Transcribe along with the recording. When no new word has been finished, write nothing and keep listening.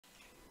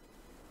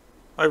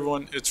Hi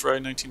everyone, it's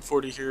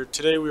Ryan1940 here.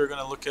 Today we are going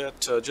to look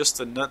at just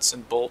the nuts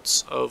and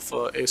bolts of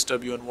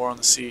ASW and War on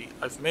the Sea.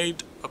 I've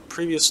made a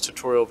previous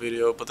tutorial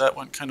video, but that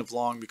went kind of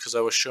long because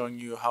I was showing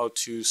you how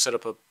to set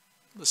up a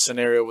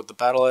scenario with the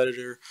battle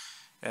editor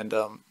and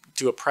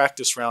do a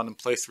practice round and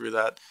play through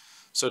that.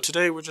 So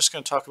today we're just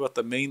going to talk about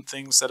the main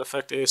things that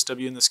affect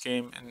ASW in this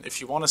game, and if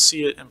you want to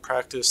see it in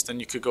practice, then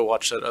you could go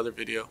watch that other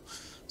video.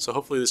 So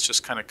hopefully this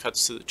just kind of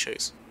cuts to the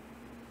chase.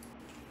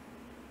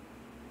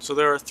 So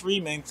there are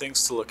three main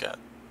things to look at: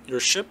 your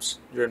ships,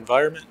 your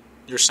environment,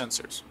 your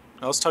sensors.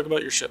 Now let's talk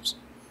about your ships.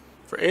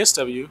 For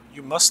ASW,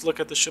 you must look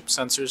at the ship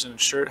sensors and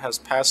ensure it has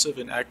passive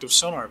and active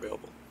sonar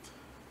available.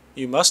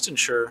 You must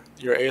ensure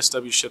your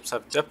ASW ships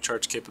have depth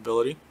charge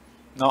capability.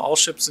 Not all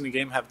ships in the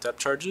game have depth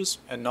charges,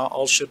 and not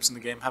all ships in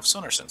the game have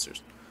sonar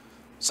sensors.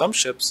 Some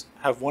ships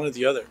have one or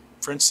the other.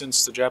 For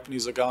instance, the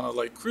Japanese Agano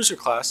Light Cruiser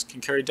class can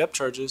carry depth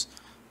charges,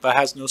 but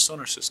has no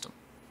sonar system.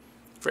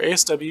 For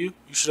ASW,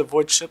 you should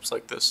avoid ships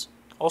like this.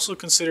 Also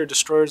consider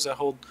destroyers that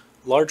hold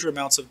larger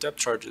amounts of depth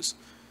charges.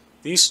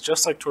 These,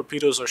 just like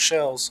torpedoes or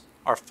shells,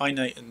 are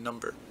finite in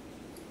number.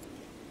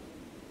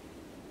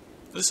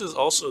 This is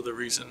also the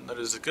reason that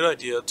it is a good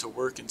idea to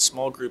work in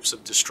small groups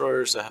of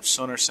destroyers that have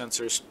sonar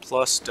sensors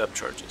plus depth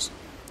charges.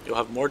 You'll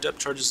have more depth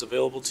charges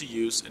available to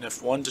use, and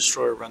if one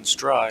destroyer runs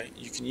dry,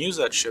 you can use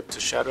that ship to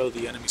shadow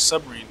the enemy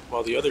submarine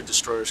while the other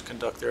destroyers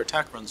conduct their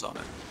attack runs on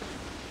it.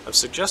 I've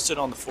suggested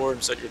on the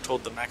forums that you're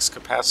told the max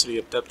capacity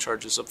of depth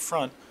charges up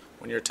front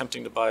when you're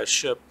attempting to buy a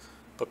ship,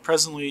 but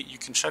presently you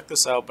can check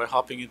this out by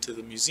hopping into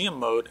the museum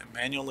mode and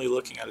manually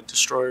looking at a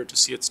destroyer to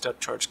see its depth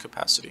charge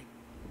capacity.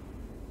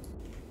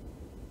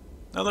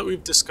 Now that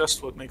we've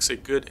discussed what makes a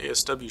good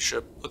ASW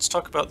ship, let's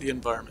talk about the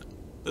environment.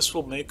 This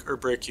will make or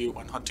break you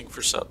when hunting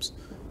for subs.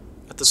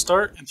 At the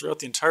start and throughout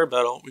the entire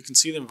battle, we can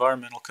see the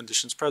environmental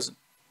conditions present.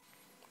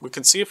 We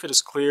can see if it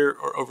is clear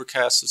or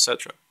overcast,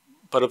 etc.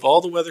 But of all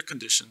the weather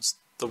conditions,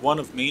 the one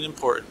of main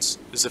importance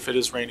is if it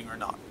is raining or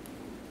not.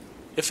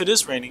 If it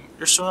is raining,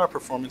 your sonar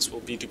performance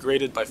will be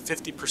degraded by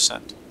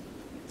 50%.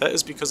 That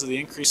is because of the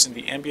increase in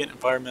the ambient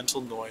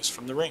environmental noise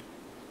from the rain.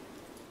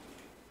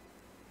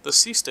 The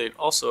sea state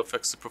also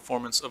affects the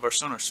performance of our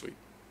sonar suite.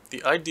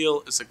 The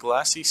ideal is a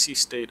glassy sea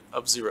state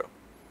of 0.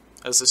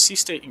 As the sea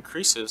state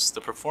increases, the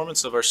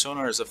performance of our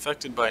sonar is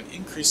affected by an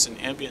increase in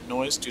ambient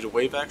noise due to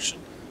wave action,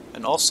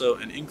 and also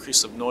an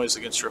increase of noise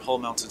against your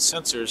hull-mounted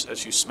sensors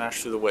as you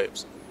smash through the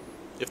waves.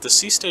 If the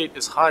sea state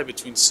is high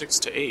between 6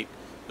 to 8,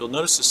 you'll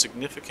notice a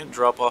significant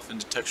drop-off in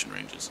detection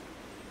ranges.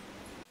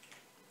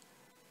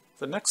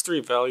 The next three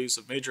values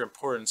of major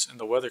importance in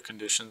the weather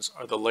conditions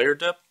are the layer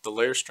depth, the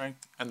layer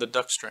strength, and the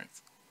duct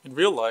strength. In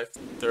real life,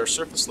 there are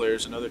surface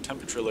layers and other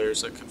temperature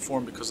layers that can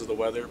form because of the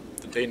weather,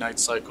 the day-night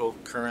cycle,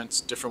 currents,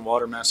 different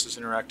water masses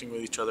interacting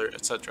with each other,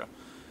 etc.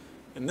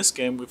 In this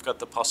game, we've got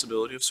the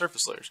possibility of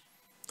surface layers.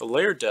 The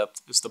layer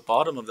depth is the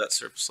bottom of that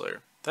surface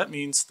layer. That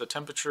means the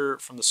temperature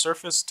from the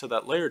surface to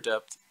that layer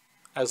depth,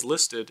 as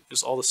listed,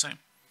 is all the same.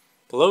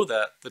 Below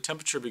that, the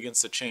temperature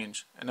begins to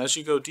change, and as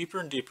you go deeper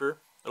and deeper,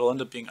 it'll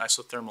end up being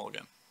isothermal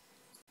again.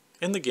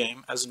 In the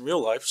game, as in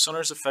real life,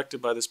 sonar is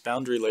affected by this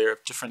boundary layer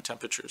of different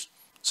temperatures.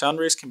 Sound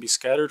rays can be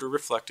scattered or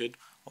reflected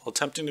while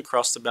attempting to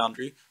cross the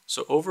boundary,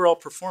 so overall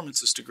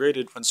performance is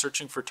degraded when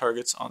searching for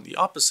targets on the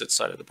opposite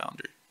side of the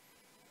boundary.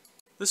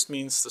 This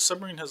means the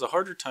submarine has a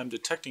harder time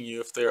detecting you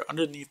if they are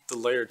underneath the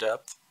layer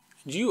depth,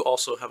 and you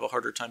also have a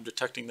harder time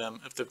detecting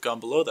them if they've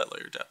gone below that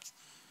layer depth.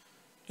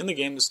 In the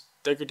game, this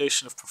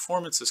degradation of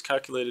performance is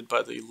calculated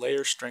by the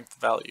layer strength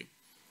value.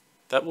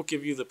 That will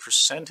give you the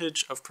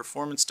percentage of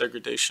performance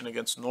degradation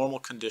against normal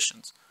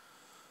conditions.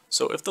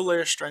 So if the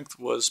layer strength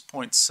was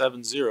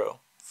 0.70,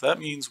 that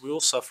means we will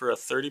suffer a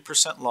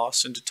 30%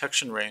 loss in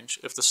detection range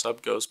if the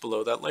sub goes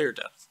below that layer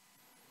depth.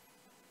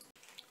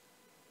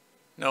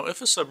 Now,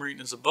 if a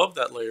submarine is above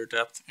that layer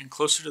depth and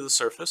closer to the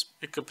surface,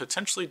 it could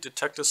potentially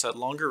detect us at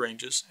longer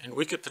ranges, and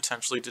we could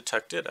potentially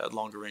detect it at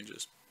longer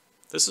ranges.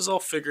 This is all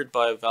figured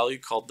by a value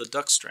called the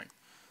duct strength.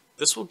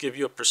 This will give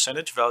you a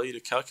percentage value to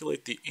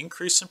calculate the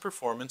increase in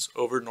performance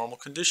over normal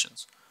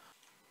conditions.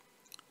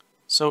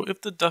 So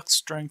if the duct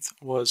strength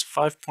was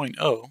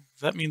 5.0,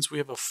 that means we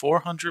have a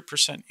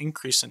 400%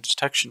 increase in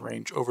detection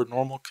range over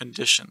normal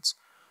conditions.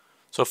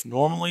 So if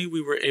normally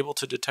we were able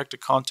to detect a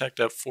contact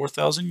at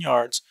 4,000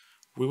 yards,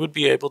 we would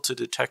be able to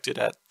detect it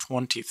at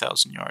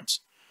 20,000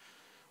 yards.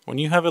 When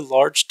you have a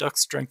large duct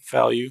strength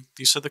value,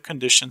 these are the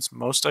conditions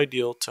most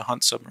ideal to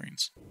hunt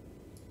submarines.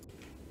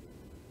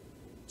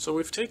 So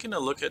we've taken a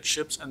look at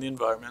ships and the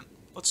environment.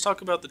 Let's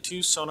talk about the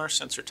two sonar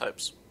sensor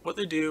types, what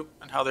they do,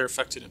 and how they're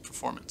affected in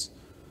performance.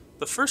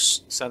 The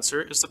first sensor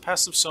is the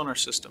passive sonar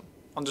system.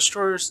 On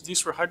destroyers,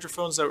 these were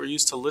hydrophones that were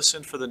used to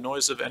listen for the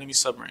noise of enemy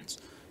submarines.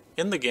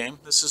 In the game,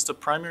 this is the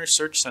primary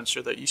search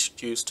sensor that you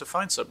should use to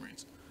find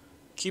submarines.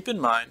 Keep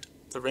in mind,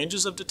 the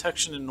ranges of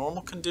detection in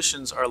normal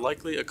conditions are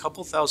likely a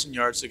couple thousand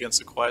yards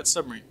against a quiet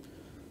submarine.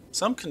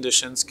 Some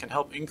conditions can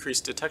help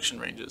increase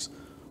detection ranges.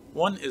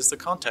 One is the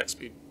contact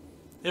speed.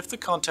 If the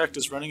contact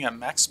is running at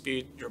max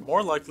speed, you're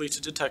more likely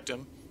to detect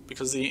him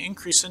because of the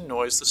increase in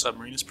noise the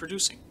submarine is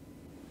producing.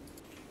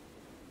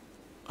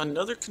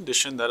 Another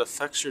condition that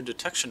affects your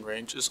detection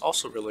range is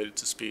also related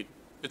to speed.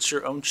 It's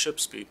your own ship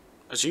speed.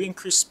 As you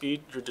increase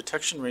speed, your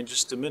detection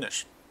ranges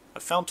diminish. I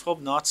found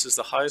 12 knots is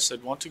the highest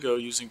I'd want to go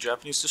using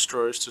Japanese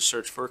destroyers to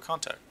search for a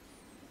contact.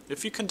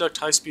 If you conduct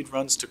high-speed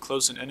runs to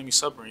close an enemy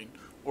submarine,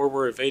 or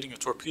were evading a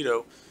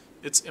torpedo,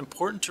 it's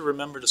important to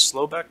remember to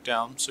slow back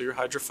down so your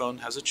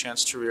hydrophone has a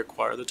chance to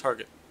reacquire the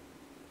target.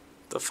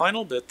 The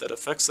final bit that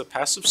affects the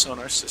passive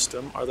sonar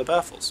system are the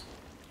baffles.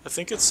 I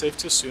think it's safe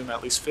to assume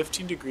at least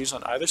 15 degrees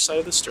on either side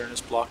of the stern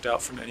is blocked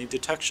out from any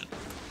detection.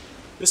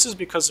 This is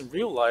because in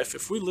real life,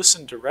 if we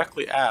listen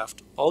directly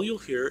aft, all you'll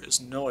hear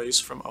is noise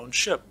from own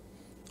ship.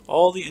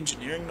 All the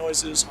engineering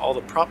noises, all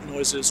the prop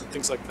noises, and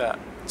things like that.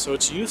 So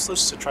it's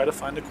useless to try to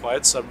find a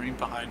quiet submarine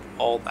behind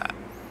all that.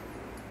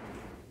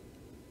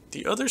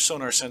 The other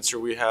sonar sensor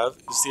we have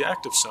is the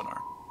active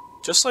sonar.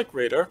 Just like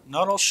radar,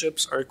 not all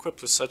ships are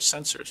equipped with such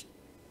sensors.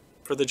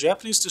 For the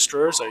Japanese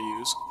destroyers I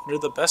use, under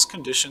the best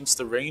conditions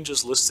the range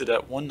is listed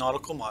at 1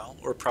 nautical mile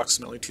or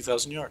approximately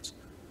 2,000 yards.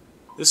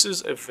 This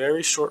is a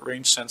very short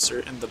range sensor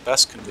in the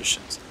best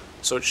conditions,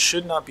 so it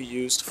should not be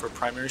used for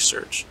primary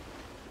search.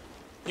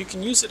 You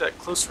can use it at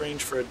close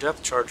range for a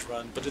depth charge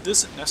run, but it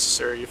isn't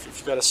necessary if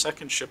you've got a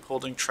second ship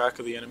holding track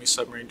of the enemy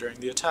submarine during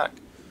the attack.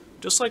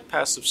 Just like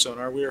passive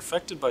sonar, we are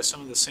affected by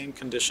some of the same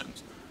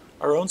conditions.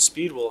 Our own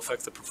speed will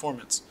affect the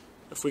performance.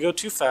 If we go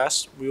too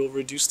fast, we will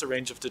reduce the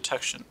range of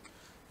detection.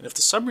 And if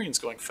the submarine is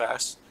going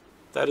fast,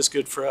 that is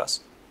good for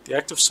us. The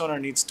active sonar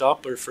needs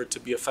Doppler for it to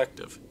be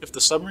effective. If the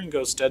submarine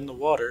goes dead in the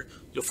water,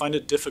 you'll find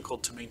it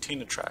difficult to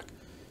maintain a track.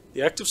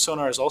 The active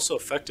sonar is also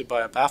affected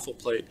by a baffle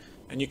plate,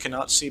 and you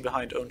cannot see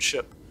behind own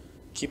ship.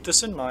 Keep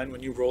this in mind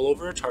when you roll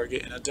over a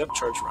target in a depth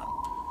charge run.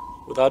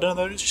 Without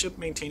another ship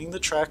maintaining the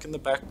track in the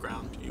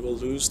background, you will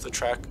lose the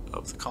track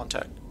of the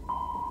contact.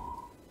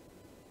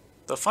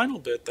 The final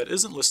bit that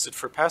isn't listed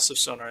for passive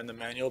sonar in the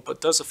manual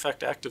but does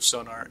affect active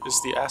sonar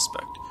is the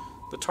aspect.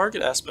 The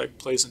target aspect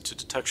plays into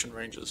detection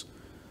ranges.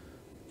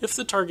 If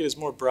the target is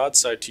more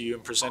broadside to you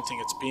and presenting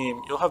its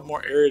beam, you'll have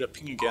more area to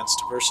ping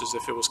against versus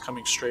if it was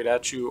coming straight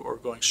at you or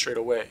going straight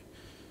away.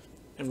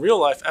 In real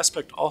life,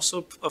 aspect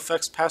also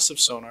affects passive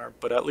sonar,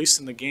 but at least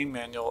in the game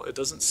manual it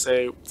doesn't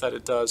say that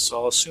it does, so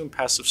I'll assume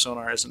passive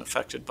sonar isn't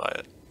affected by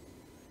it.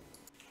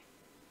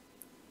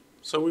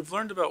 So we've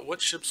learned about what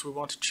ships we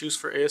want to choose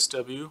for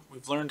ASW,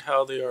 we've learned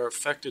how they are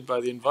affected by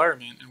the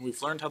environment, and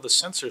we've learned how the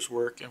sensors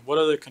work and what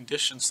other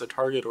conditions the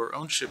target or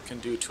own ship can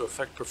do to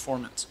affect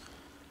performance.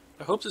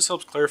 I hope this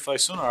helps clarify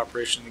sonar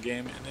operation in the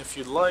game, and if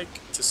you'd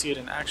like to see it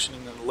in action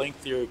in a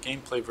lengthier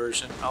gameplay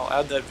version, I'll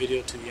add that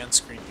video to the end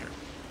screen here.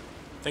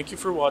 Thank you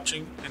for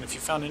watching, and if you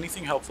found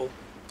anything helpful,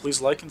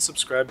 please like and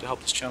subscribe to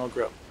help this channel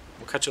grow.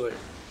 We'll catch you later.